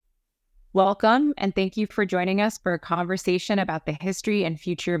Welcome, and thank you for joining us for a conversation about the history and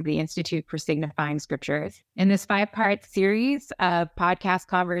future of the Institute for Signifying Scriptures. In this 5-part series of podcast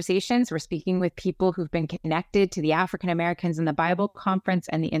conversations, we're speaking with people who've been connected to the African Americans in the Bible Conference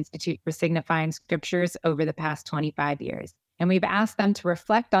and the Institute for Signifying Scriptures over the past 25 years. And we've asked them to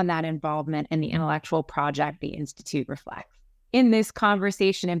reflect on that involvement in the intellectual project the Institute reflects. In this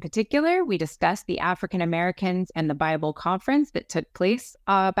conversation in particular, we discussed the African Americans and the Bible Conference that took place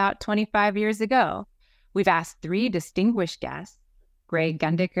about 25 years ago. We've asked 3 distinguished guests, Greg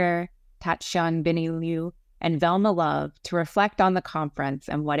Gundiker, Tatshang Binny Liu, and Velma Love, to reflect on the conference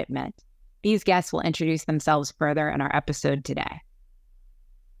and what it meant. These guests will introduce themselves further in our episode today.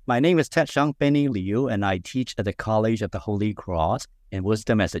 My name is Tatshang Binny Liu, and I teach at the College of the Holy Cross in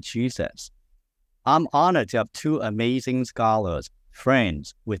Worcester, Massachusetts. I'm honored to have 2 amazing scholars,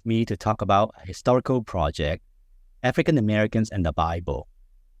 friends, with me to talk about a historical project, African Americans and the Bible.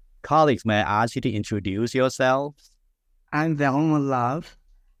 Colleagues, may I ask you to introduce yourselves? I'm Velma Love.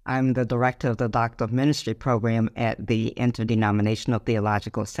 I'm the director of the Doctor of Ministry program at the Interdenominational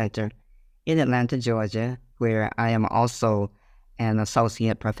Theological Center in Atlanta, Georgia, where I am also an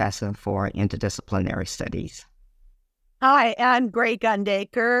associate professor for interdisciplinary studies. Hi, I'm Greg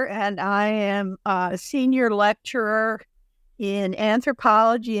Gundaker, and I am a senior lecturer in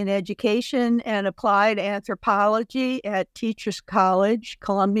anthropology and education and applied anthropology at Teachers College,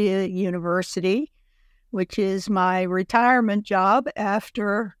 Columbia University, which is my retirement job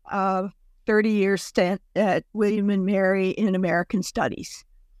after a 30-year stint at William & Mary in American Studies.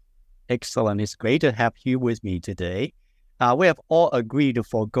 Excellent. It's great to have you with me today. We have all agreed to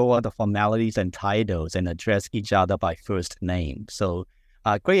forego all the formalities and titles and address each other by first name. So,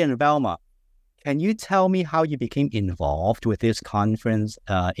 Greg and Velma, can you tell me how you became involved with this conference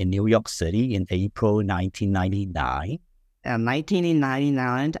in New York City in April 1999? In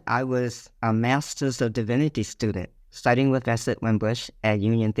 1999, I was a Master's of Divinity student studying with Esset Wimbush at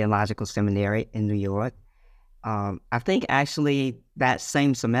Union Theological Seminary in New York. I think actually that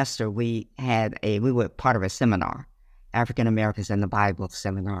same semester we were part of a seminar, African Americans and the Bible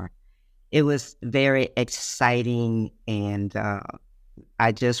seminar. It was very exciting, and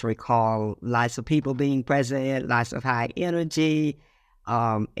I just recall lots of people being present, lots of high energy,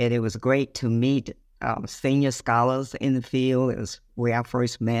 and it was great to meet senior scholars in the field. It was where I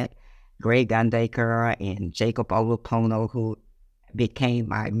first met Greg Gundaker and Jacob Olupono, who became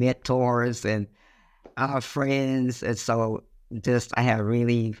my mentors and friends, and so I have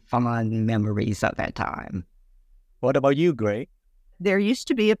really fond memories of that time. What about you, Greg? There used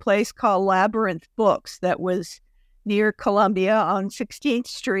to be a place called Labyrinth Books that was near Columbia on 16th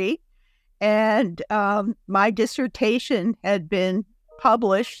Street, and my dissertation had been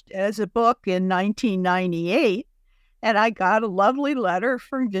published as a book in 1998, and I got a lovely letter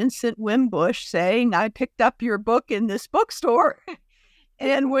from Vincent Wimbush saying, I picked up your book in this bookstore,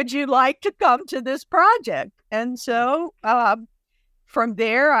 and would you like to come to this project? And so from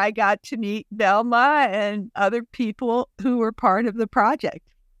there, I got to meet Velma and other people who were part of the project.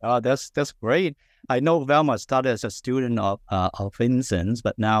 Oh, that's great. I know Velma started as a student of Vincent's,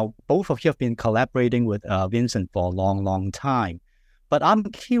 but now both of you have been collaborating with Vincent for a long, long time. But I'm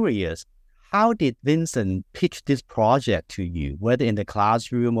curious, how did Vincent pitch this project to you, whether in the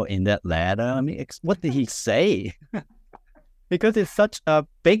classroom or in that letter? I mean, what did he say? Because it's such a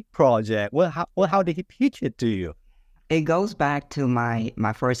big project. How did he pitch it to you? It goes back to my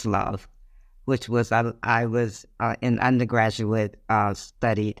first love, which was I was in undergraduate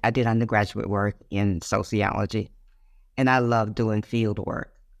study. I did undergraduate work in sociology, and I loved doing field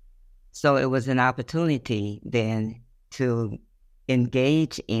work. So it was an opportunity then to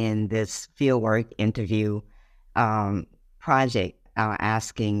engage in this fieldwork interview project,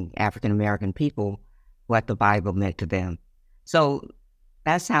 asking African American people what the Bible meant to them. So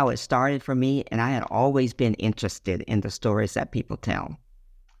that's how it started for me, and I had always been interested in the stories that people tell.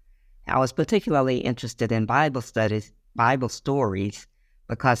 I was particularly interested in Bible studies, Bible stories,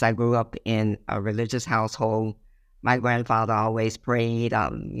 because I grew up in a religious household. My grandfather always prayed,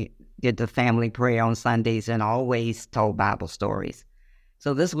 did the family prayer on Sundays, and always told Bible stories.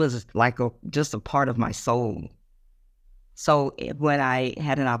 So this was like just a part of my soul. So when I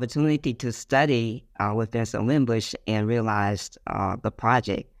had an opportunity to study with Vincent Wimbush and realized the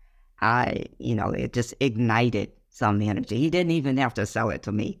project, it just ignited some energy. He didn't even have to sell it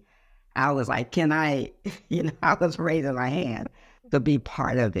to me. I was like, can I, I was raising my hand to be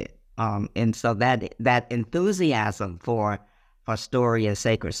part of it. And so that enthusiasm for story and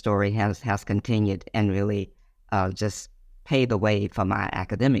sacred story has continued and really just paved the way for my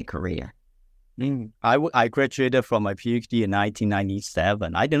academic career. I graduated from my PhD in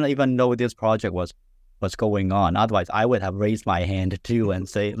 1997. I didn't even know this project was going on. Otherwise, I would have raised my hand too and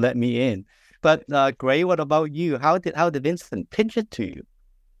say, "Let me in." But Gray, what about you? How did Vincent pitch it to you?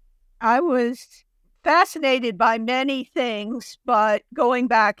 I was fascinated by many things, but going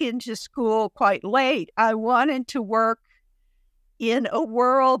back into school quite late, I wanted to work in a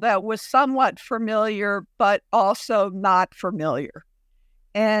world that was somewhat familiar, but also not familiar.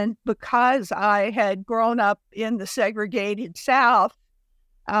 And because I had grown up in the segregated South,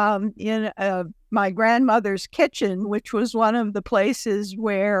 in my grandmother's kitchen, which was one of the places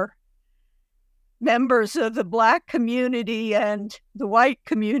where members of the Black community and the white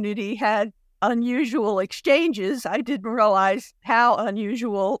community had unusual exchanges, I didn't realize how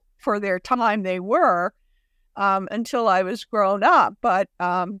unusual for their time they were until I was grown up. But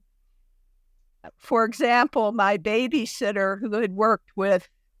for example, my babysitter, who had worked with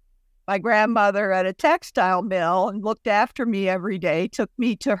my grandmother at a textile mill and looked after me every day, took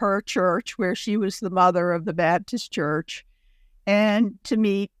me to her church, where she was the mother of the Baptist church, and to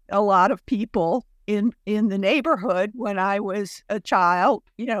meet a lot of people in the neighborhood when I was a child,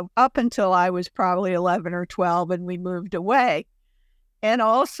 up until I was probably 11 or 12, and we moved away. And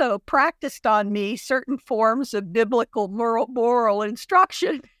also practiced on me certain forms of biblical moral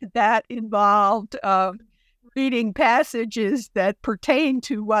instruction that involved reading passages that pertain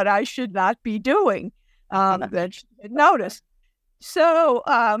to what I should not be doing, that she had noticed. So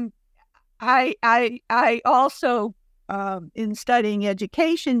I also, in studying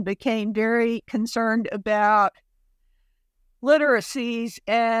education, became very concerned about literacies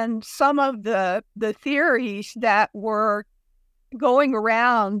and some of the theories that were going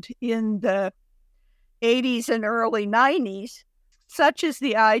around in the 80s and early 90s, such as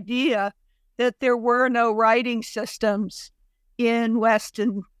the idea that there were no writing systems in West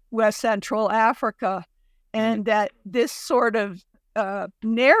Central Africa, and that this sort of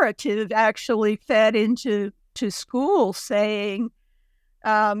narrative actually fed into school, saying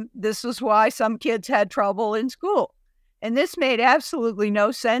this is why some kids had trouble in school. And this made absolutely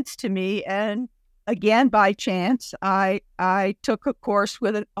no sense to me. And again, by chance, I took a course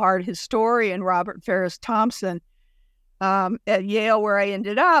with an art historian, Robert Ferris Thompson, at Yale, where I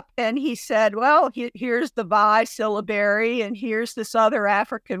ended up. And he said, well, here's the bisyllabary, and here's this other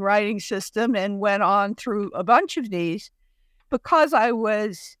African writing system, and went on through a bunch of these. Because I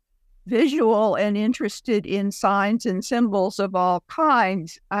was visual and interested in signs and symbols of all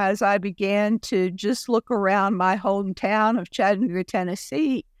kinds, as I began to just look around my hometown of Chattanooga,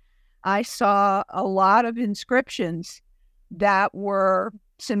 Tennessee, I saw a lot of inscriptions that were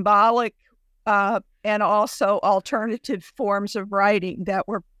symbolic and also alternative forms of writing that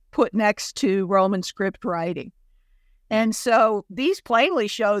were put next to Roman script writing. And so these plainly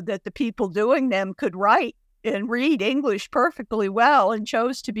showed that the people doing them could write and read English perfectly well and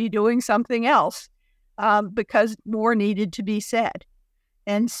chose to be doing something else because more needed to be said.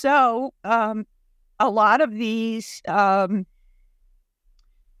 And so a lot of these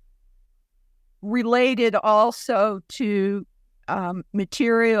related also to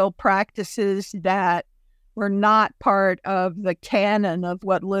material practices that were not part of the canon of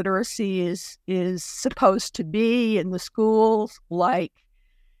what literacy is supposed to be in the schools, like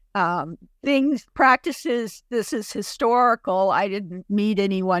practices. This is historical. I didn't meet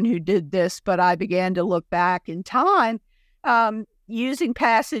anyone who did this, but I began to look back in time, using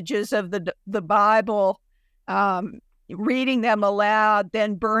passages of the Bible, reading them aloud,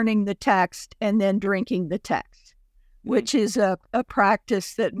 then burning the text, and then drinking the text, which is a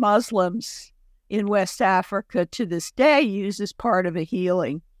practice that Muslims in West Africa to this day use as part of a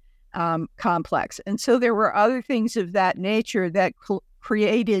healing complex. And so there were other things of that nature that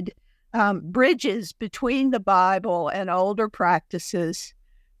created bridges between the Bible and older practices,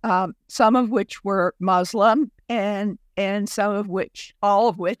 some of which were Muslim and all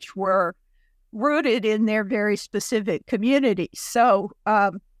of which were rooted in their very specific communities. So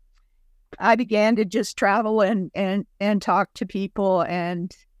I began to just travel and talk to people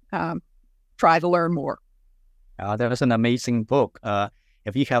and try to learn more. That was an amazing book.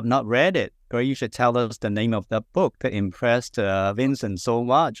 If you have not read it, Gray, you should tell us the name of that book that impressed Vincent so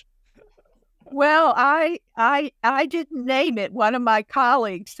much. Well, I didn't name it. One of my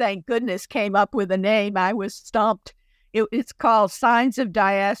colleagues, thank goodness, came up with a name. I was stumped. It's called Signs of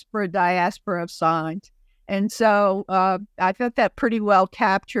Diaspora, Diaspora of Signs. And so I thought that pretty well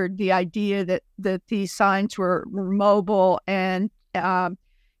captured the idea that these signs were mobile, and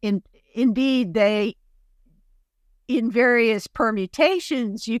indeed they, in various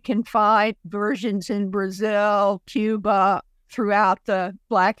permutations, you can find versions in Brazil, Cuba, throughout the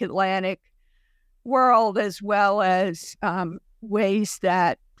Black Atlantic, world, as well as ways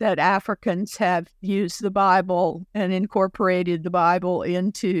that Africans have used the Bible and incorporated the Bible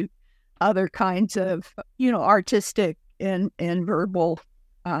into other kinds of, artistic and verbal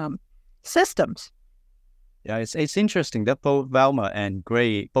systems. Yeah, it's interesting that both Velma and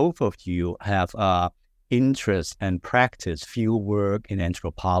Gray, both of you have interest and practice field work in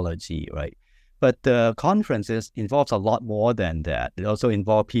anthropology, right? But the conferences involves a lot more than that. It also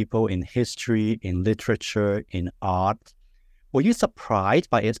involves people in history, in literature, in art. Were you surprised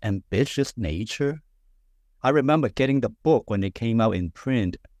by its ambitious nature? I remember getting the book when it came out in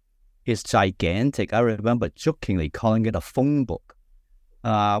print. It's gigantic. I remember jokingly calling it a phone book.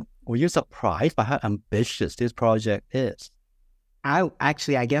 Were you surprised by how ambitious this project is? I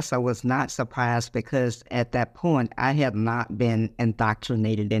guess I was not surprised because at that point, I had not been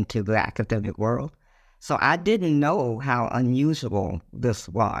indoctrinated into the academic world. So I didn't know how unusual this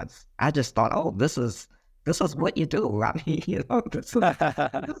was. I just thought, oh, this is what you do. I mean, this is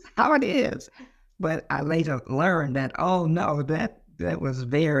how it is. But I later learned that, oh, no, that was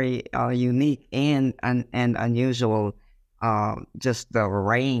very unique and unusual. Just the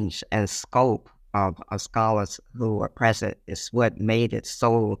range and scope of scholars who were present is what made it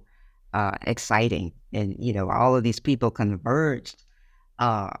so exciting. And, all of these people converged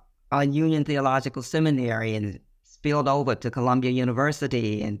on Union Theological Seminary and spilled over to Columbia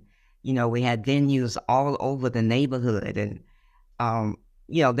University. And, we had venues all over the neighborhood. And,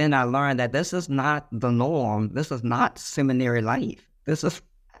 then I learned that this is not the norm. This is not seminary life. This is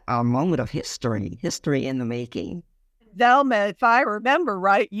a moment of history in the making. Velma, if I remember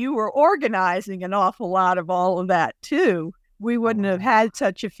right, you were organizing an awful lot of all of that too. We wouldn't have had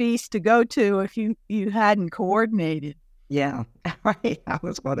such a feast to go to if you hadn't coordinated. Yeah, right. I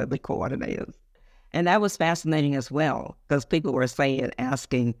was one of the coordinators. And that was fascinating as well, because people were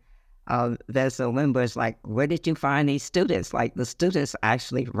asking vessel members, like, where did you find these students? Like, the students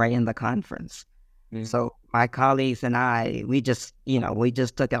actually ran the conference. Mm-hmm. So my colleagues and I, we just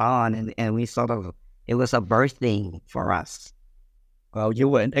took it on and we sort of, it was a birthing for us. Well, you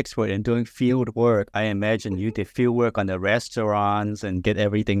were an expert in doing field work. I imagine you did field work on the restaurants and get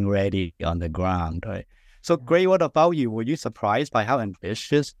everything ready on the ground, right? So, Gray, what about you? Were you surprised by how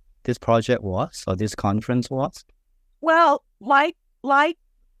ambitious this project was or this conference was? Well, like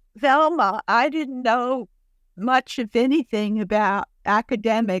Velma, I didn't know much of anything about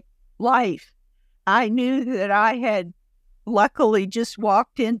academic life. I knew that I had luckily just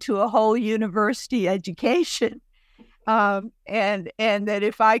walked into a whole university education, and that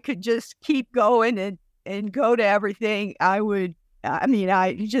if I could just keep going and go to everything, I would. I mean,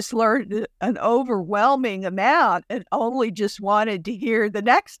 I just learned an overwhelming amount and only just wanted to hear the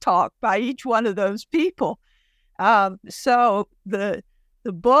next talk by each one of those people. So the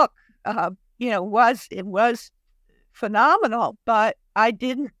book, was phenomenal, but I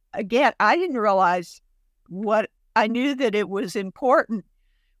didn't realize what. I knew that it was important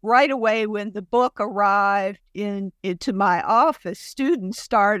right away when the book arrived into my office. Students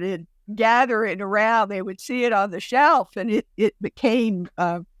started gathering around. They would see it on the shelf, and it became,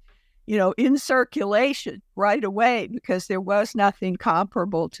 in circulation right away because there was nothing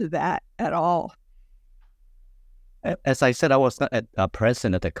comparable to that at all. As I said, I was not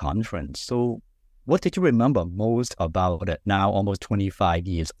present at the conference. So what did you remember most about it now, almost 25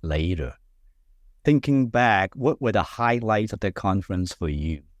 years later? Thinking back, what were the highlights of the conference for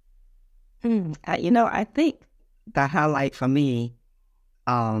you? I think the highlight for me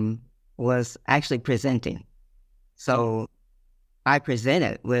was actually presenting. So I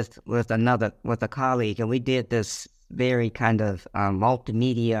presented with a colleague, and we did this very kind of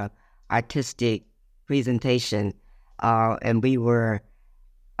multimedia artistic presentation, and we were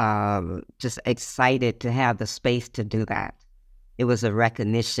just excited to have the space to do that. It was a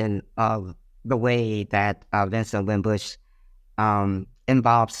recognition of the way that Vincent Wimbush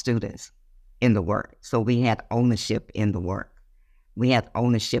involved students in the work. So we had ownership in the work. We had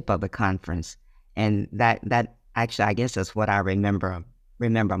ownership of the conference. And that actually, I guess, is what I remember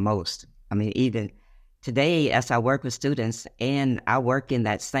most. I mean, even today, as I work with students and I work in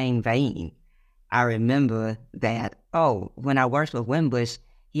that same vein, I remember that, when I worked with Wimbush,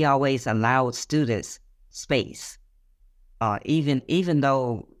 he always allowed students space. Even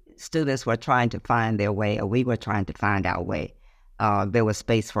though students were trying to find their way, or we were trying to find our way, there was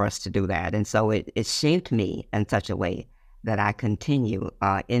space for us to do that. And so it shaped me in such a way that I continue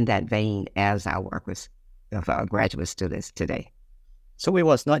in that vein as I work with graduate students today. So it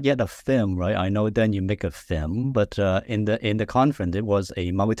was not yet a film, right? I know then you make a film, but in the conference, it was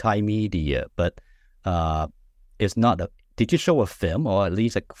a multimedia, but it's not did you show a film or at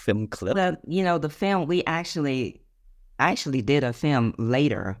least a film clip? Well, the film, we actually did a film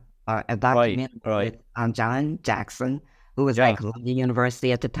later, a documentary with John Jackson, who was at Columbia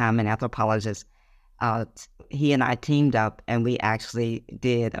University at the time, an anthropologist. He and I teamed up, and we actually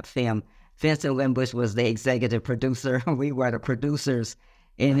did a film. Vincent Wimbush was the executive producer. We were the producers,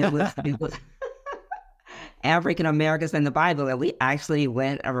 and it was African Americans in the Bible. And we actually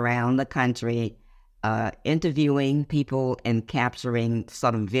went around the country interviewing people and capturing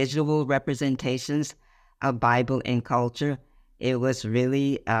sort of visual representations of Bible and culture. It was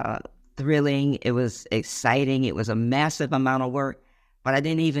really thrilling. It was exciting. It was a massive amount of work, but I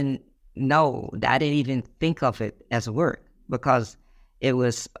didn't even think of it as work because it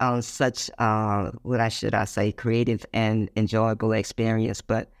was such, creative and enjoyable experience.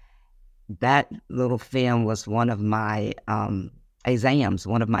 But that little film was one of my exams,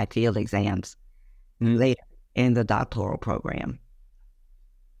 one of my field exams later in the doctoral program.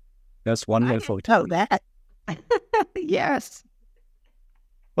 That's wonderful. Oh, that. Yes.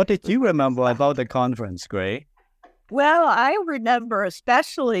 What did you remember about the conference, Gray? Well, I remember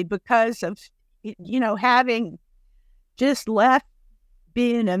especially because of, having just left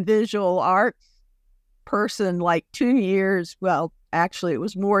being a visual arts person like 2 years. Well, actually, it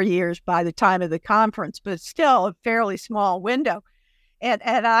was more years by the time of the conference, but still a fairly small window. And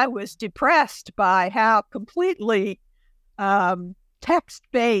I was depressed by how completely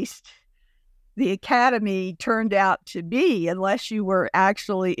text-based the academy turned out to be, unless you were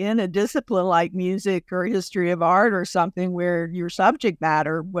actually in a discipline like music or history of art or something where your subject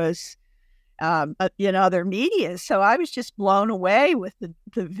matter was in other media. So I was just blown away with the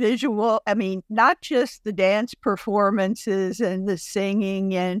visual. I mean, not just the dance performances and the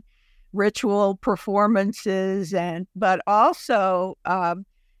singing and ritual performances, but also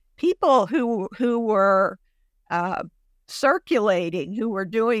people who were circulating, who were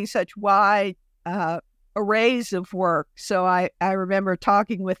doing such wide arrays of work. So I remember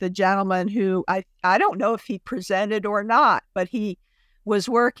talking with a gentleman who I don't know if he presented or not, but he was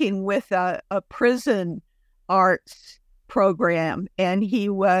working with a prison arts program, and he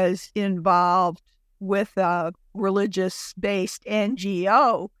was involved with a religious-based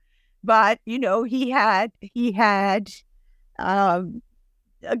NGO. But he had a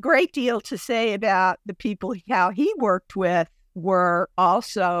great deal to say about the people how he worked with were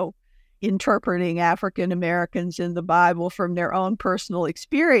also interpreting African Americans in the Bible from their own personal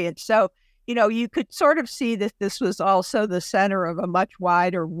experience. So, you could sort of see that this was also the center of a much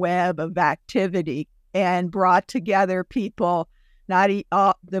wider web of activity and brought together people.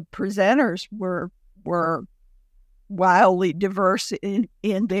 The presenters were wildly diverse in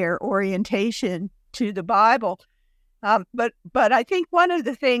their orientation to the Bible. But I think one of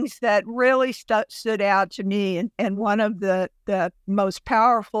the things that really stood out to me, and one of the most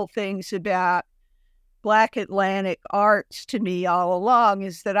powerful things about Black Atlantic arts to me all along,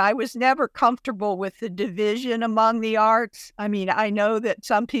 is that I was never comfortable with the division among the arts. I mean, I know that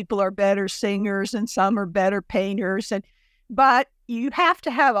some people are better singers and some are better painters, but you have to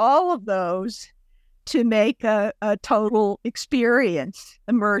have all of those to make a total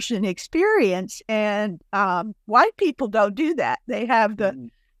immersion experience. And white people don't do that. They have the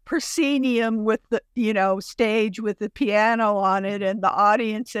proscenium with the, stage with the piano on it and the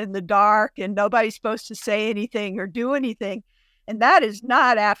audience in the dark, and nobody's supposed to say anything or do anything. And that is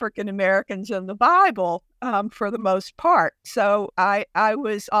not African Americans in the Bible for the most part. So I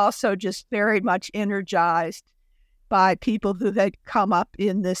was also just very much energized by people who had come up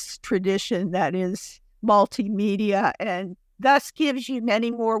in this tradition that is multimedia, and thus gives you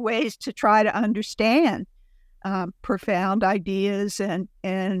many more ways to try to understand profound ideas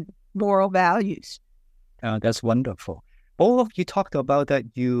and moral values. That's wonderful. All of you talked about that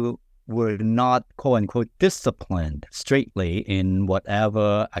you were not, quote unquote, disciplined straightly in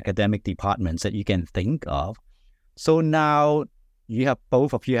whatever academic departments that you can think of. So now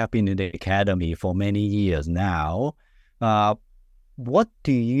both of you have been in the academy for many years now. What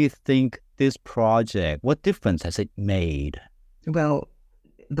do you think this project, what difference has it made? Well,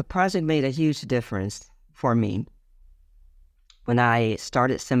 the project made a huge difference for me. When I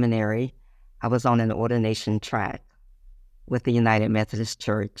started seminary, I was on an ordination track with the United Methodist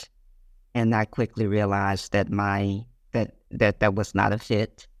Church, and I quickly realized that that was not a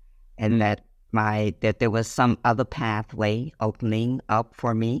fit, and that there was some other pathway opening up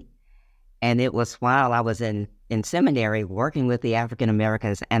for me. And it was while I was in seminary working with the African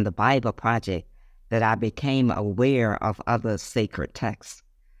Americans and the Bible Project that I became aware of other sacred texts.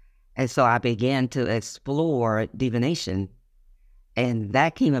 And so I began to explore divination. And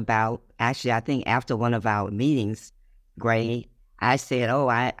that came about, actually, I think after one of our meetings, grade, I said, oh,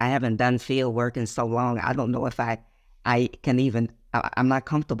 I haven't done field work in so long. I don't know if I can even, I'm not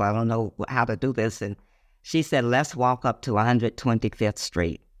comfortable. I don't know how to do this. And she said, let's walk up to 125th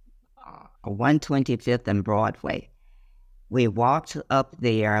Street, 125th and Broadway. We walked up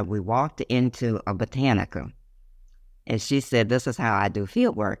there. We walked into a Botanica. And she said, this is how I do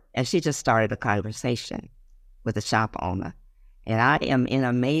field work. And she just started a conversation with the shop owner. And I am in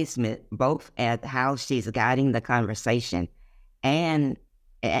amazement both at how she's guiding the conversation and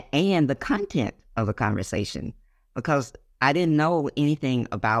the content of the conversation, because I didn't know anything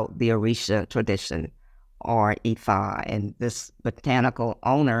about the Orisha tradition or Ifa, and this botanical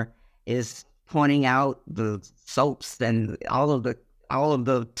owner is pointing out the soaps and all of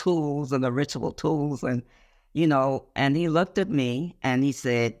the tools and the ritual tools, and and he looked at me and he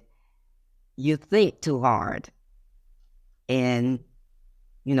said, "You think too hard, and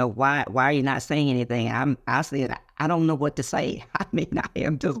why are you not saying anything?" I said, I don't know what to say. I mean, I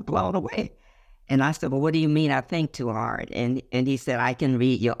am just blown away. And I said, well, what do you mean I think too hard? And he said, I can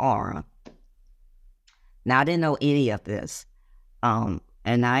read your aura. Now, I didn't know any of this. And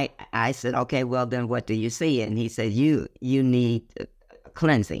I said, okay, well, then what do you see? And he said, you need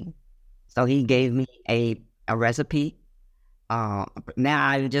cleansing. So he gave me a recipe. Now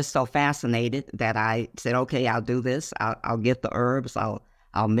I'm just so fascinated that I said, okay, I'll do this. I'll get the herbs. I'll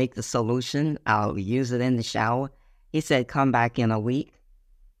make the solution. I'll use it in the shower. He said, come back in a week.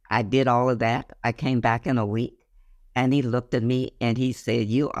 I did all of that. I came back in a week, and he looked at me and he said,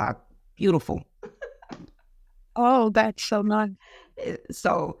 you are beautiful. Oh, that's so nice.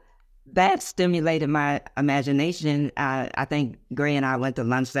 So that stimulated my imagination. I think Gray and I went to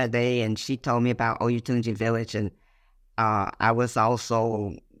lunch that day, and she told me about Oyotunji Village, and I was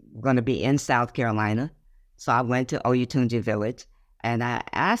also going to be in South Carolina. So I went to Oyotunji Village, and I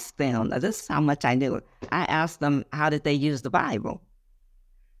asked them, this is how much I knew. I asked them, how did they use the Bible?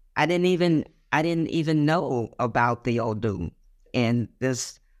 I didn't even know about the Odu. And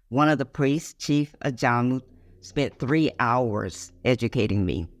one of the priests, Chief Ajamu, spent 3 hours educating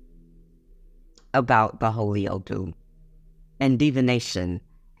me about the Holy Odu and divination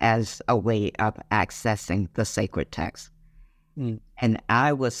as a way of accessing the sacred text. And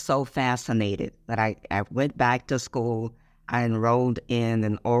I was so fascinated that I went back to school. I enrolled in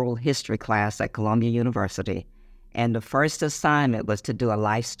an oral history class at Columbia University, and the first assignment was to do a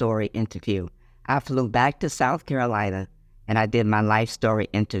life story interview. I flew back to South Carolina, and I did my life story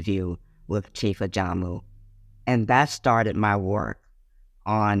interview with Chief Ajamu, and that started my work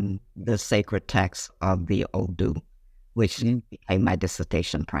on the sacred text of the Odu, which became my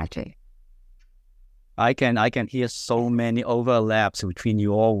dissertation project. I can hear so many overlaps between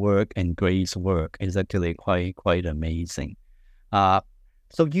your work and Gray's work. It's actually quite amazing.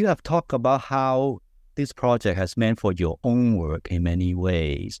 So you have talked about how this project has meant for your own work in many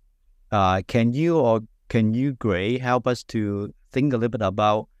ways. Can you, Gray, help us to think a little bit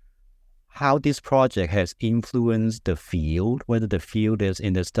about how this project has influenced the field, whether the field is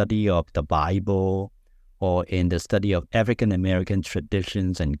in the study of the Bible or in the study of African American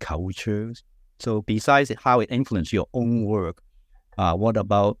traditions and cultures? So besides how it influenced your own work, what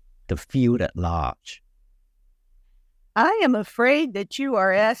about the field at large? I am afraid that you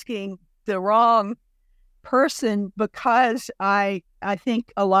are asking the wrong person, because I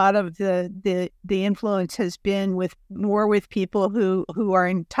think a lot of the influence has been with people who are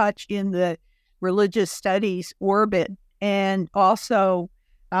in touch in the religious studies orbit, and also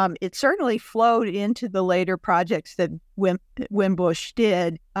it certainly flowed into the later projects that Wimbush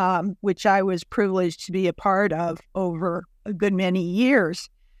did, which I was privileged to be a part of over a good many years.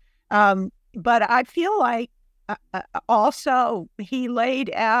 But I feel like also he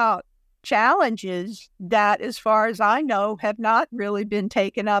laid out challenges that, as far as I know, have not really been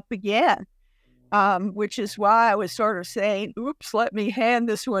taken up again, which is why I was sort of saying, oops, let me hand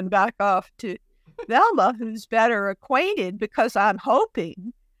this one back off to Velma, who's better acquainted, because I'm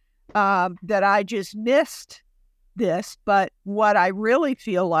hoping that I just missed this. But what I really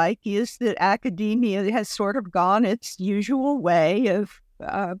feel like is that academia has sort of gone its usual way of,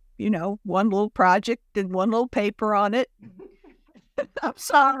 one little project and one little paper on it. I'm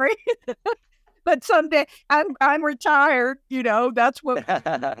sorry, but someday I'm retired. That's what get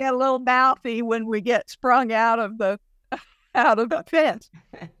a little mouthy when we get sprung out of the fence.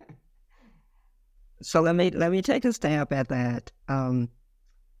 So let me take a stab at that.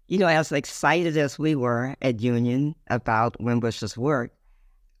 As excited as we were at Union about Wimbush's work,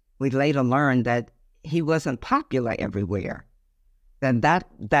 we later learned that he wasn't popular everywhere. And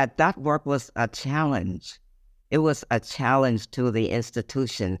that work was a challenge. It was a challenge to the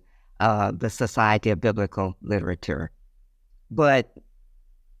institution, the Society of Biblical Literature. but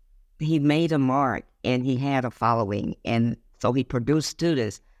he made a mark and he had a following. And so he produced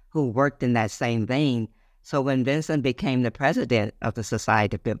students who worked in that same vein. So when Vincent became the president of the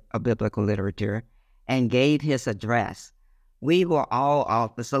Society of Biblical Literature and gave his address, we were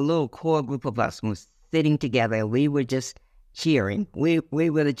all it's a little core group of us was sitting together, and we were just cheering. We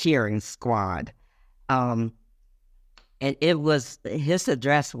were the cheering squad. And his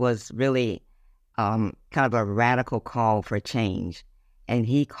address was really kind of a radical call for change. And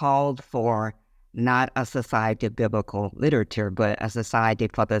he called for not a society of biblical literature, but a society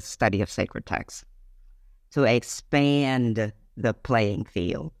for the study of sacred texts, to expand the playing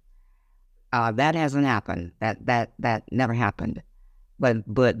field. That hasn't happened. That never happened.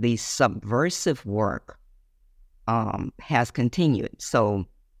 But the subversive work has continued. So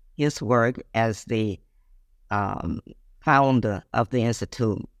his work as the founder of the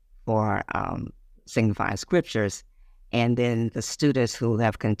Institute for Signifying Scriptures, and then the students who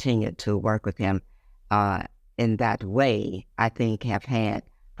have continued to work with him in that way, I think have had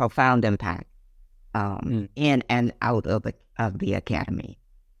profound impact in and out of the academy.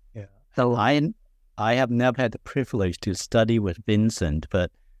 Yeah. So I have never had the privilege to study with Vincent,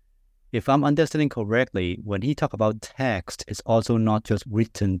 but if I'm understanding correctly, when he talk about text, it's also not just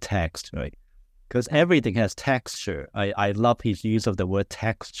written text, right? Because everything has texture. I love his use of the word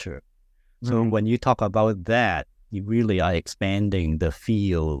texture. So when you talk about that, you really are expanding the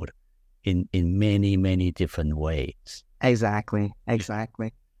field in many, many different ways. Exactly.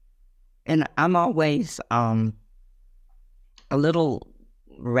 And I'm always a little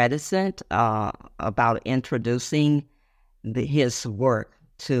reticent about introducing his work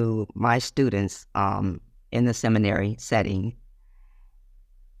to my students in the seminary setting.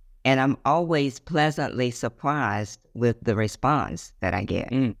 And I'm always pleasantly surprised with the response that I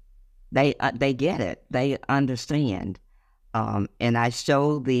get. They get it. They understand. And I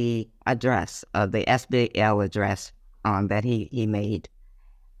show the address, the SBL address that he made,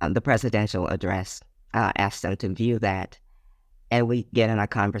 the presidential address. Asked them to view that. And we get in a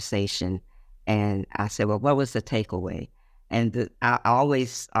conversation. And I said, well, what was the takeaway? And I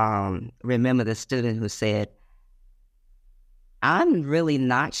always remember the student who said, I'm really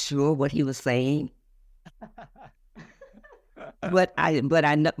not sure what he was saying. But I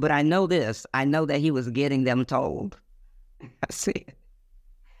know this. I know that he was getting them told. See.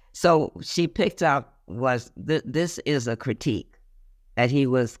 So she picked up this is a critique, that he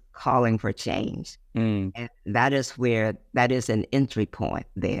was calling for change, and that is an entry point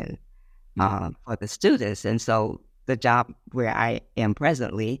then for the students. And so the job where I am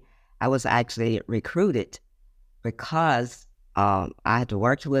presently, I was actually recruited because I had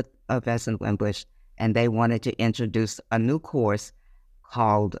worked with Vincent Wimbush, and they wanted to introduce a new course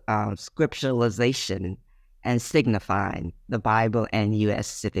called Scripturalization and Signifying the Bible and U.S.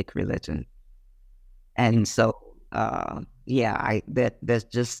 Civic Religion. And so, that's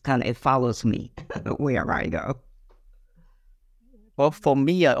just kind of, it follows me wherever I go. Well, for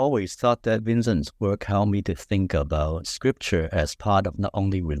me, I always thought that Vincent's work helped me to think about Scripture as part of not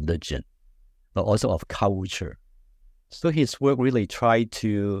only religion, but also of culture. So his work really tried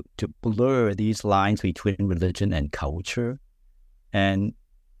to blur these lines between religion and culture. And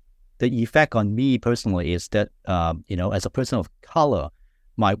the effect on me personally is that, as a person of color,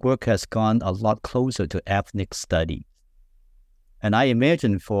 my work has gone a lot closer to ethnic studies. And I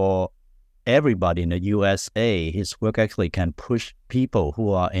imagine for everybody in the USA, his work actually can push people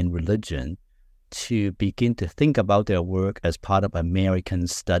who are in religion to begin to think about their work as part of American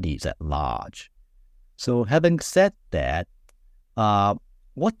studies at large. So having said that,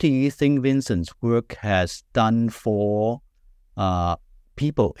 what do you think Vincent's work has done for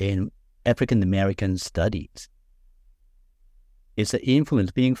people in African American studies? Is the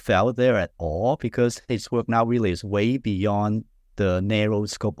influence being felt there at all? Because his work now really is way beyond the narrow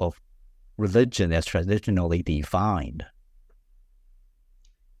scope of religion as traditionally defined.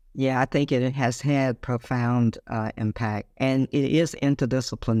 Yeah, I think it has had profound impact, and it is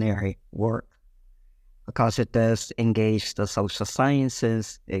interdisciplinary work because it does engage the social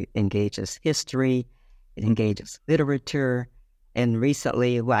sciences, it engages history, it engages literature. And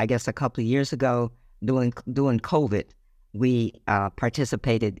recently, well, I guess a couple of years ago, during COVID, we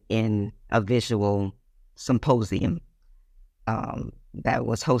participated in a visual symposium that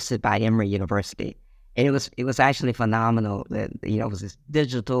was hosted by Emory University. And it was actually phenomenal. It was this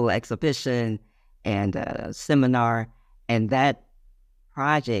digital exhibition and a seminar, and that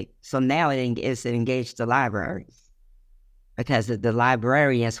project. So now it's engaged the libraries, because the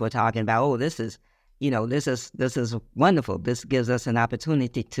librarians were talking about, this is wonderful. This gives us an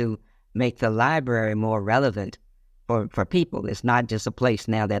opportunity to make the library more relevant for people. It's not just a place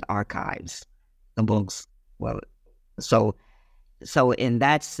now that archives the books. Well, so in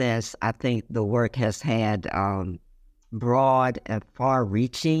that sense, I think the work has had broad and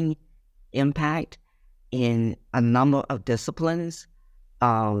far-reaching impact in a number of disciplines.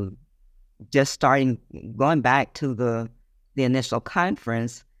 Just going back to the initial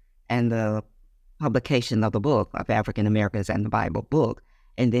conference and the publication of the book of African Americans and the Bible book.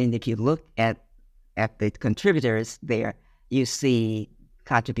 And then if you look at the contributors there, you see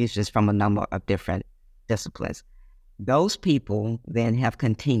contributions from a number of different disciplines. Those people then have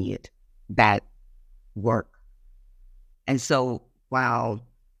continued that work. And so while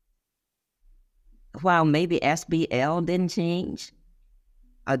maybe SBL didn't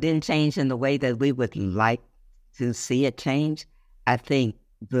change in the way that we would like to see it change, I think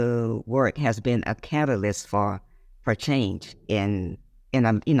the work has been a catalyst for change in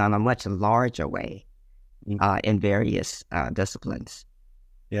a much larger way in various disciplines.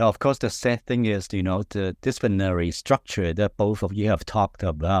 Yeah, of course, the sad thing is, the disciplinary structure that both of you have talked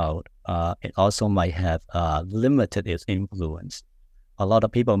about, it also might have limited its influence. A lot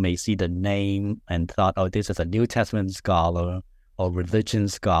of people may see the name and thought, oh, this is a New Testament scholar or religion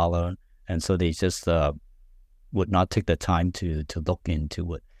scholar, and so they just would not take the time to look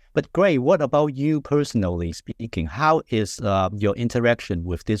into it. But Gray, what about you personally speaking? How is your interaction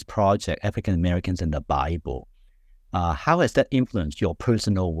with this project, African Americans in the Bible? How has that influenced your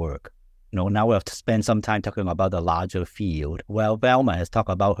personal work? Now we have to spend some time talking about the larger field. Well, Velma has talked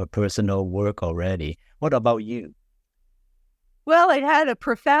about her personal work already. What about you? Well, it had a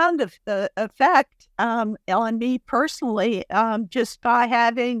profound effect on me personally, just by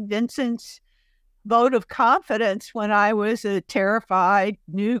having Vincent's vote of confidence when I was a terrified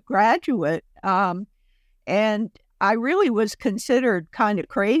new graduate. And I really was considered kind of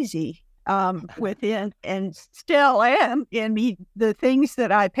crazy within, and still am, the things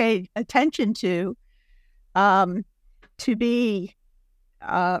that I paid attention to be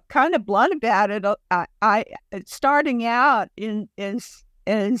kind of blunt about it. I starting out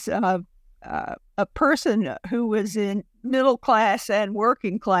as a person who was in middle class and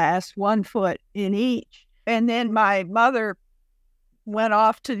working class, one foot in each. And then my mother went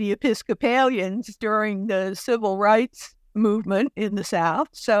off to the Episcopalians during the civil rights movement in the South.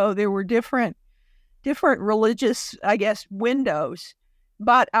 So there were different religious, I guess, windows.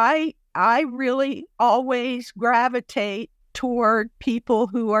 But I really always gravitate toward people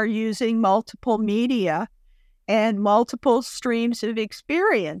who are using multiple media and multiple streams of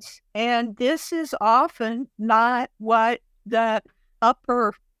experience. And this is often not what the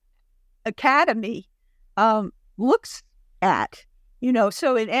upper academy looks at.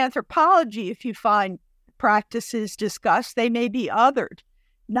 So in anthropology, if you find practices discussed, they may be othered,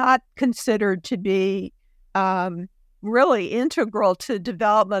 not considered to be really integral to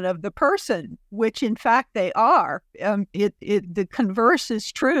development of the person, which in fact they are. The converse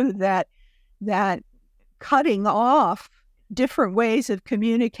is true, that cutting off different ways of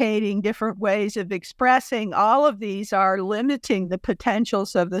communicating, different ways of expressing, all of these are limiting the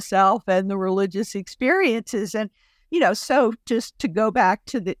potentials of the self and the religious experiences. And, so just to go back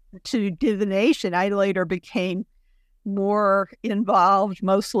to divination, I later became more involved,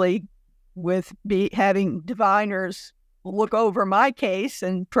 mostly with having diviners look over my case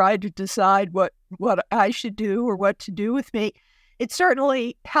and try to decide what I should do or what to do with me. It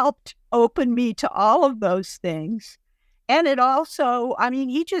certainly helped open me to all of those things. And it also,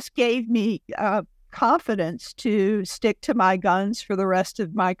 he just gave me confidence to stick to my guns for the rest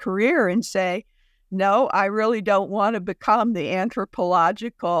of my career and say, no, I really don't want to become the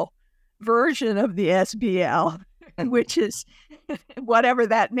anthropological version of the SBL, which is whatever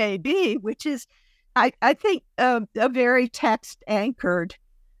that may be, which is, I think, a very text-anchored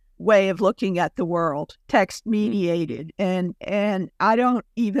way of looking at the world, text-mediated. And I don't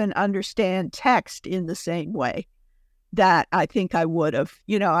even understand text in the same way that I think I would have.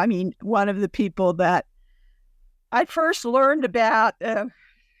 One of the people that I first learned about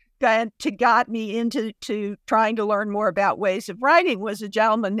got me into trying to learn more about ways of writing was a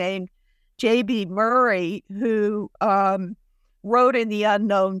gentleman named J.B. Murray, who wrote in the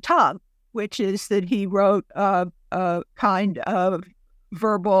unknown tongue, which is that he wrote a kind of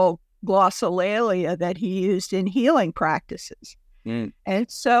verbal glossolalia that he used in healing practices.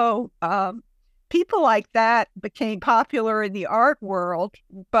 And so people like that became popular in the art world,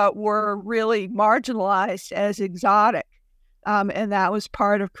 but were really marginalized as exotic. And that was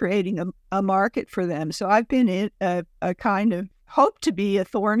part of creating a market for them. So I've been in a kind of hope to be a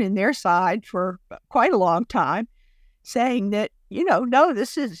thorn in their side for quite a long time, saying that, no,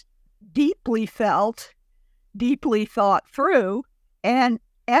 this is deeply felt deeply thought through and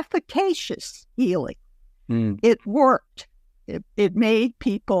efficacious healing. It worked. It made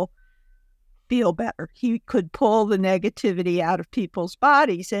people feel better. He could pull the negativity out of people's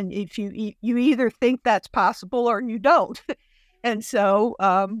bodies. And if you either think that's possible or you don't. And so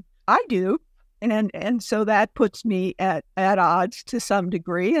I do. And so that puts me at odds to some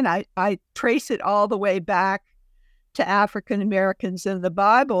degree. And I trace it all the way back to African Americans in the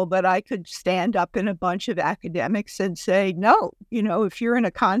Bible, but I could stand up in a bunch of academics and say, no, if you're in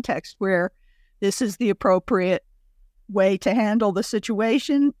a context where this is the appropriate way to handle the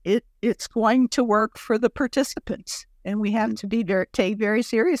situation, it's going to work for the participants, and we have to be take very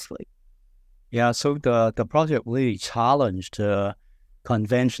seriously. Yeah, so the project really challenged the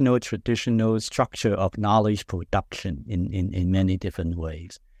conventional, traditional structure of knowledge production in many different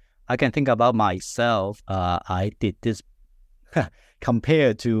ways. I can think about myself. I did this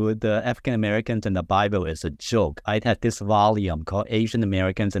compared to the African Americans in the Bible as a joke. I had this volume called Asian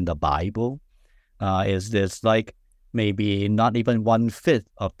Americans in the Bible. Is this like maybe not even 1/5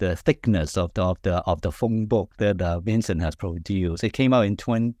 of the thickness of the phone book that Vincent has produced. It came out in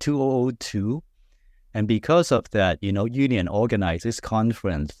 2002, and because of that, Union organized this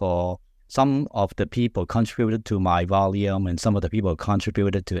conference for some of the people contributed to my volume, and some of the people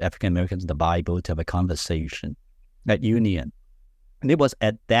contributed to African Americans in the Bible to have a conversation at Union. And it was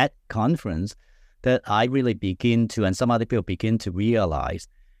at that conference that I really begin to, and some other people begin to realize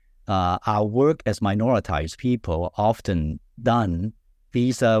our work as minoritized people often done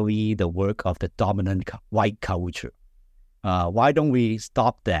vis-a-vis the work of the dominant white culture. Why don't we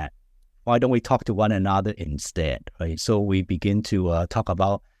stop that? Why don't we talk to one another instead, right? So we begin to talk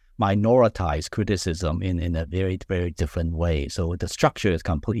about minoritized criticism in a very, very different way. So the structure is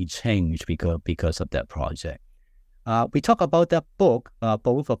completely changed because of that project. We talk about that book.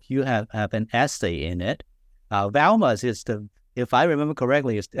 Both of you have an essay in it. Velma's is if I remember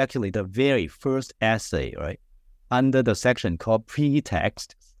correctly, it's actually the very first essay, right? Under the section called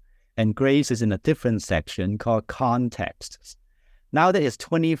pretext, and Grace is in a different section called context. Now that it's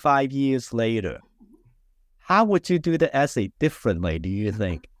 25 years later, how would you do the essay differently, do you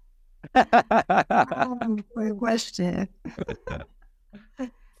think? Great question.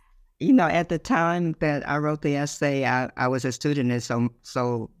 At the time that I wrote the essay, I was a student, and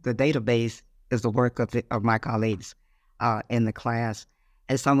so the database is the work of my colleagues in the class.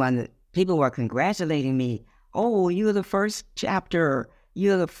 And people were congratulating me. Oh, you're the first chapter.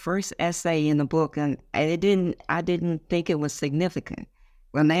 You're the first essay in the book, and I didn't think it was significant.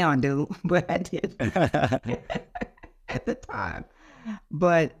 Well, now I do, but I did at the time.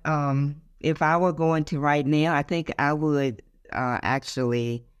 But if I were going to write now, I think I would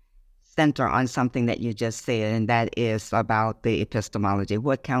actually center on something that you just said, and that is about the epistemology.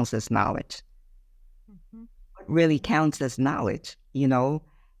 What counts as knowledge? Mm-hmm. What really counts as knowledge,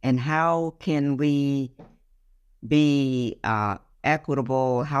 and how can we be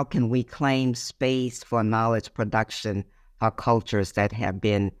equitable? How can we claim space for knowledge production for cultures that have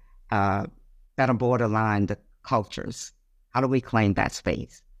been, that are borderline cultures? How do we claim that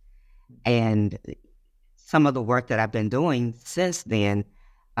space? And some of the work that I've been doing since then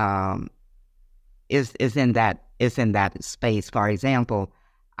is in that space. For example,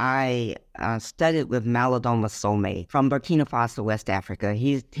 I studied with Malidoma Somé from Burkina Faso, West Africa.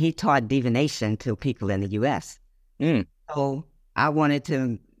 He taught divination to people in the U.S. So I wanted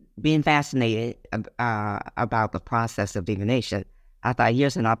to, being fascinated about the process of divination, I thought,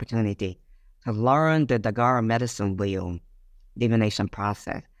 here's an opportunity to learn the Dagara medicine wheel divination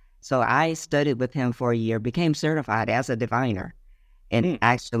process. So I studied with him for a year, became certified as a diviner, and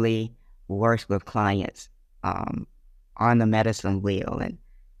actually worked with clients on the medicine wheel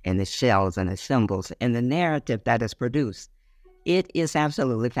and the shells and the symbols and the narrative that is produced. It is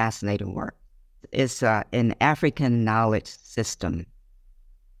absolutely fascinating work. It's an African knowledge system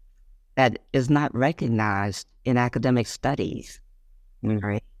that is not recognized in academic studies,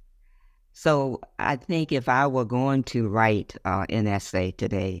 right? So I think if I were going to write an essay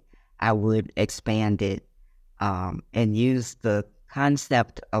today, I would expand it and use the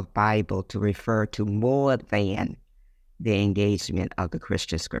concept of Bible to refer to more than the engagement of the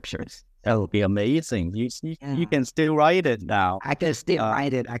Christian scriptures. That would be amazing. You can still write it now. I can still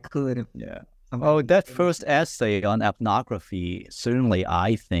write it. I could. Yeah. Oh, that first essay on ethnography, certainly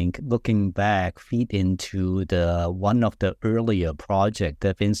I think, looking back, feed into one of the earlier projects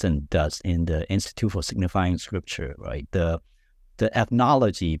that Vincent does in the Institute for Signifying Scripture, right? The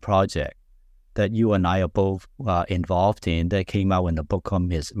ethnology project that you and I are both involved in, that came out in the book called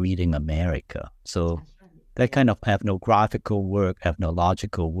Reading America. So that kind of ethnographical work,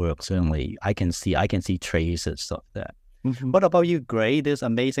 ethnological work, certainly I can see traces of that. Mm-hmm. What about you, Gray? This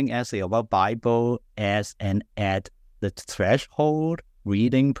amazing essay about Bible as an at the threshold,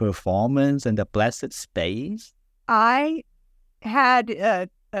 reading performance, and the blessed space. I had a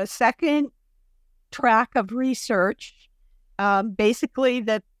second track of research. Basically,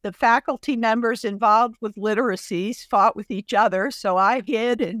 that the faculty members involved with literacies fought with each other. So I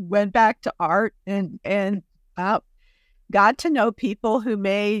hid and went back to art and got to know people who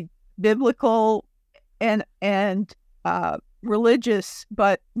made biblical and religious,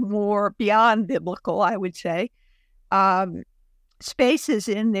 but more beyond biblical, I would say, spaces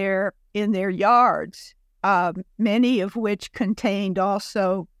in their yards, many of which contained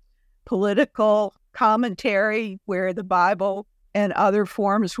also political commentary where the Bible and other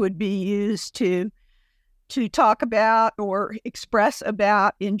forms would be used to talk about or express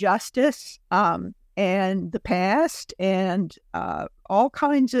about injustice and the past and all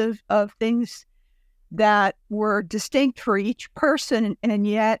kinds of things that were distinct for each person and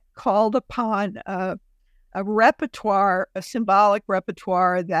yet called upon a repertoire, a symbolic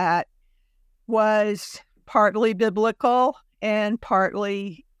repertoire that was partly biblical and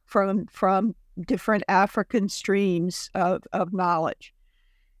partly from different African streams of knowledge.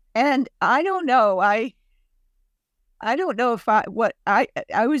 And I don't know. I don't know if I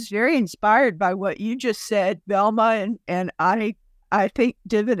was very inspired by what you just said, Velma, and I think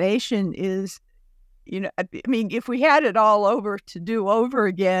divination is, I mean, if we had it all over to do over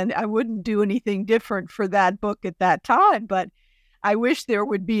again, I wouldn't do anything different for that book at that time. But I wish there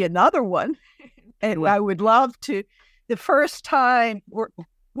would be another one. And I would love to. The first time,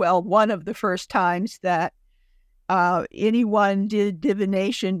 one of the first times that anyone did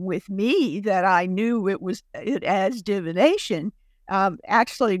divination with me, that I knew it as divination.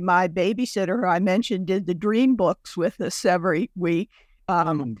 Actually, my babysitter, who I mentioned, did the dream books with us every week.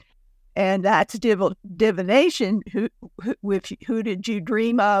 And that's divination. Who did you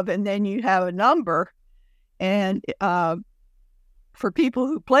dream of? And then you have a number. And for people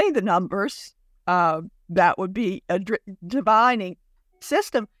who play the numbers, that would be a divining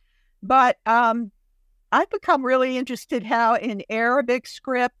system. But I've become really interested how in Arabic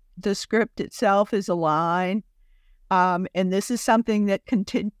script, the script itself is a line. And this is something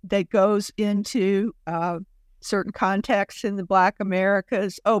that goes into certain contexts in the Black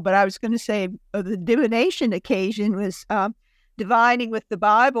Americas. But I was going to say the divination occasion was divining with the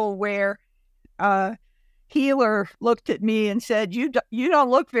Bible, where Healer looked at me and said, you don't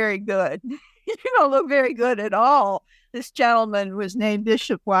look very good. You don't look very good at all. This gentleman was named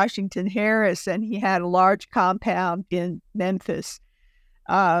Bishop Washington Harris, and he had a large compound in Memphis.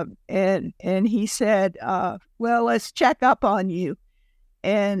 And he said, well, let's check up on you.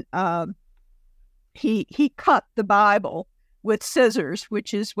 And he cut the Bible with scissors,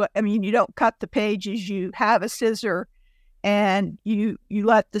 which is you don't cut the pages. You have a scissor and you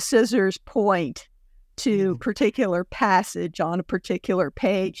let the scissors point to a particular passage on a particular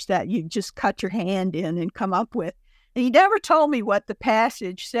page that you just cut your hand in and come up with. And he never told me what the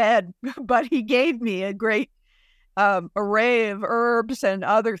passage said, but he gave me a great array of herbs and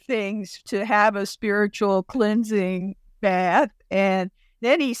other things to have a spiritual cleansing bath. And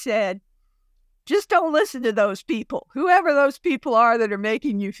then he said, just don't listen to those people, whoever those people are that are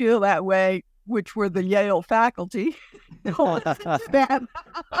making you feel that way, which were the Yale faculty. Don't listen to them.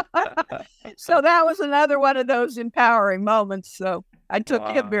 So that was another one of those empowering moments. So I took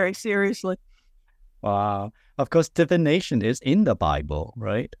him very seriously. Wow. Of course, divination is in the Bible,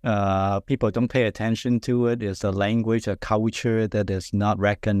 right? People don't pay attention to it. It's a language, a culture that is not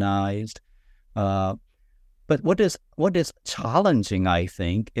recognized. But what is challenging, I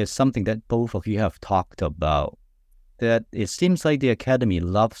think, is something that both of you have talked about, that it seems like the academy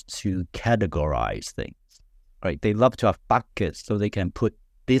loves to categorize things, right? They love to have buckets so they can put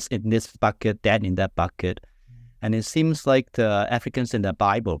this in this bucket, that in that bucket. And it seems like the Africans in the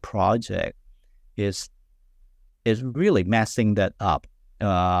Bible project is really messing that up,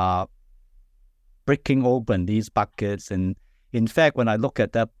 breaking open these buckets. And in fact, when I look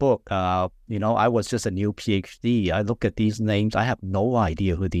at that book, I was just a new PhD. I look at these names. I have no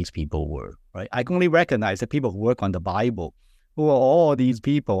idea who these people were, right? I can only recognize the people who work on the Bible. Who are all these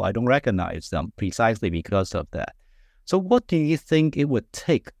people? I don't recognize them precisely because of that. So what do you think it would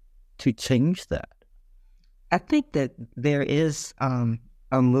take to change that? I think that there is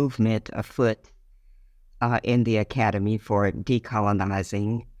a movement afoot in the academy for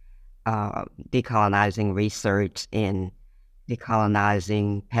decolonizing research and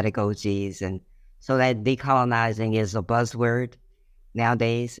decolonizing pedagogies. And so that decolonizing is a buzzword.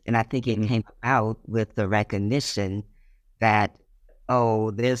 nowadays. And I think it came out with the recognition that,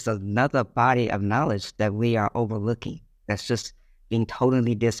 oh, there's another body of knowledge that we are overlooking that's just being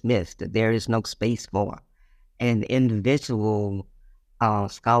totally dismissed, that there is no space for. And individual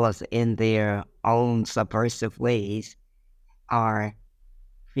scholars in their own subversive ways are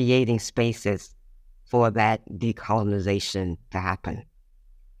creating spaces for that decolonization to happen.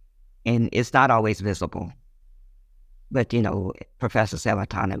 And it's not always visible. But, professors have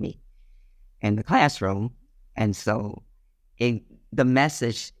autonomy in the classroom. And so the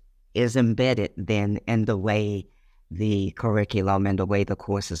message is embedded then in the way the curriculum and the way the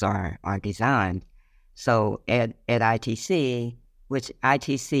courses are designed. So at ITC, which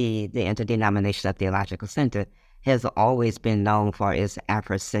ITC, the Interdenominational Theological Center, has always been known for its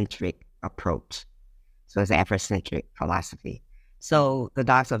Afrocentric approach. So it's Afrocentric philosophy. So the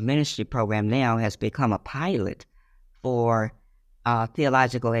Doctor of Ministry program now has become a pilot for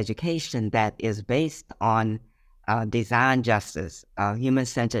theological education that is based on design justice,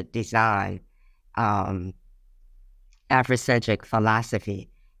 human-centered design, Afrocentric philosophy,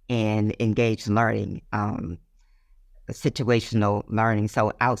 and engaged learning, situational learning,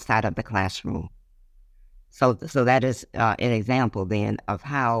 so outside of the classroom. So that is an example then of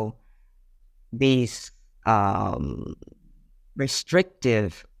how these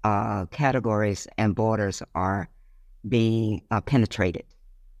restrictive categories and borders are being penetrated.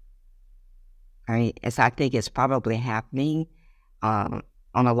 Right? And so I think it's probably happening on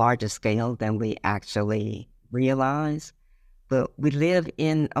a larger scale than we actually realize. But we live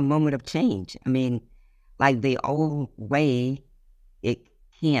in a moment of change. I mean, like the old way, it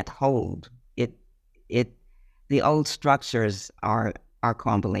can't hold. The old structures are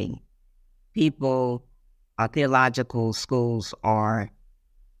crumbling. People, theological schools are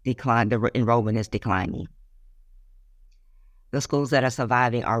declining. The enrollment is declining. The schools that are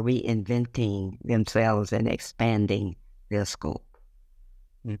surviving are reinventing themselves and expanding their scope.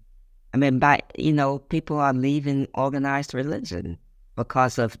 I mean, people are leaving organized religion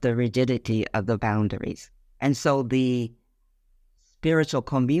because of the rigidity of the boundaries. And so the spiritual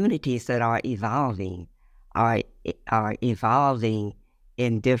communities that are evolving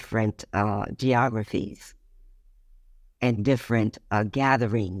in different geographies and different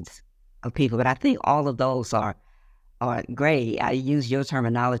gatherings of people. But I think all of those are great. I use your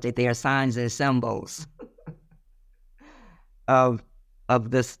terminology. They are signs and symbols of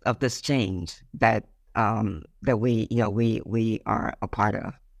this change that we are a part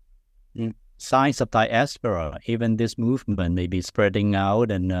of. Signs of diaspora. Even this movement may be spreading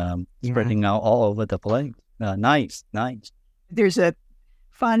out and spreading out all over the place. Nice. There's a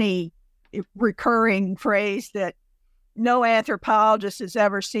funny recurring phrase that no anthropologist has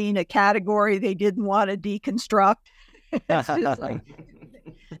ever seen a category they didn't want to deconstruct. It's just like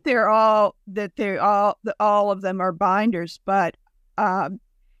all of them are binders, but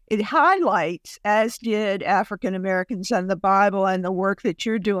it highlights, as did African Americans and the Bible and the work that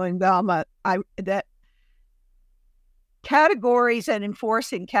you're doing, Velma, that categories and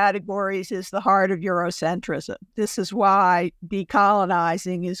enforcing categories is the heart of Eurocentrism. This is why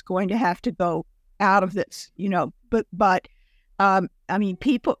decolonizing is going to have to go out of this, But I mean,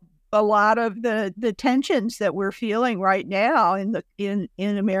 people. A lot of the tensions that we're feeling right now in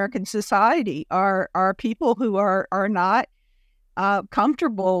American society are people who are not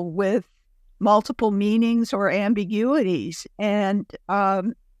comfortable with multiple meanings or ambiguities. And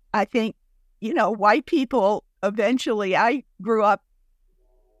I think, white people eventually, I grew up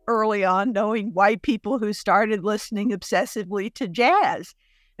early on knowing white people who started listening obsessively to jazz.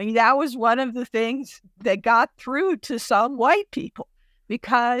 I mean, that was one of the things that got through to some white people.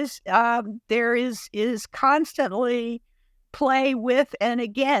 Because there is constantly play with and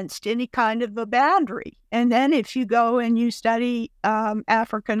against any kind of a boundary. And then if you go and you study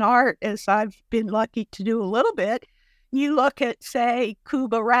African art, as I've been lucky to do a little bit, you look at, say,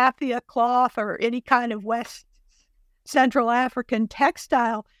 Kuba raffia cloth or any kind of West Central African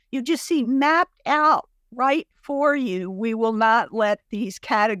textile, you just see mapped out right for you. We will not let these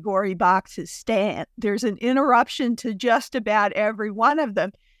category boxes stand. There's an interruption to just about every one of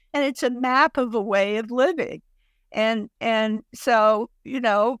them, and it's a map of a way of living. And so,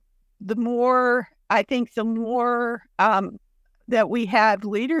 the more that we have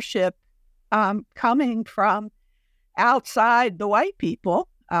leadership coming from outside the white people,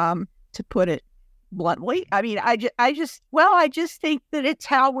 to put it bluntly. I mean, I just think that it's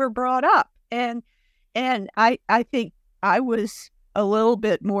how we're brought up. And I think I was a little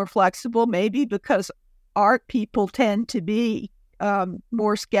bit more flexible, maybe because art people tend to be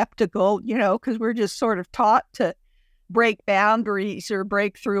more skeptical, because we're just sort of taught to break boundaries or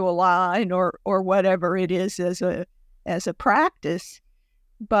break through a line or whatever it is as a practice.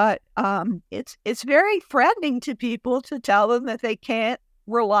 But it's very threatening to people to tell them that they can't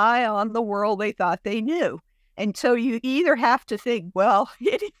rely on the world they thought they knew. And so you either have to think, well,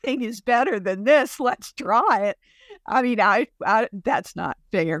 anything is better than this, let's try it. I mean, I that's not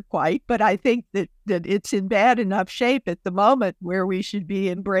fair quite, but I think that it's in bad enough shape at the moment where we should be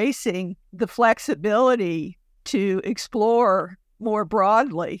embracing the flexibility to explore more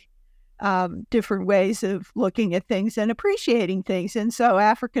broadly different ways of looking at things and appreciating things. And so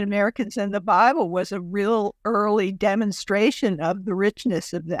African Americans and the Bible was a real early demonstration of the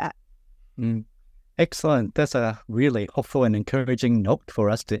richness of that. Excellent. That's a really hopeful and encouraging note for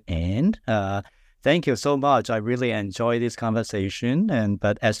us to end. Thank you so much. I really enjoyed this conversation.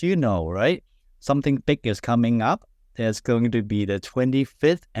 But as you know, right, something big is coming up. There's going to be the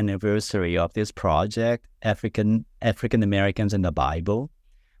 25th anniversary of this project, African Americans in the Bible,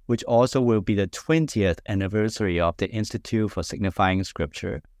 which also will be the 20th anniversary of the Institute for Signifying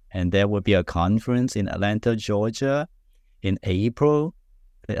Scripture. And there will be a conference in Atlanta, Georgia in April,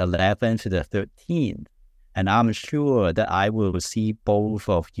 the 11th to the 13th. And I'm sure that I will see both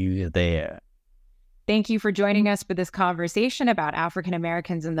of you there. Thank you for joining us for this conversation about African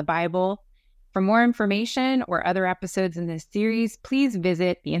Americans in the Bible. For more information or other episodes in this series, please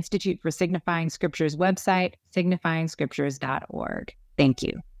visit the Institute for Signifying Scripture's website, signifyingscriptures.org. Thank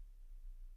you.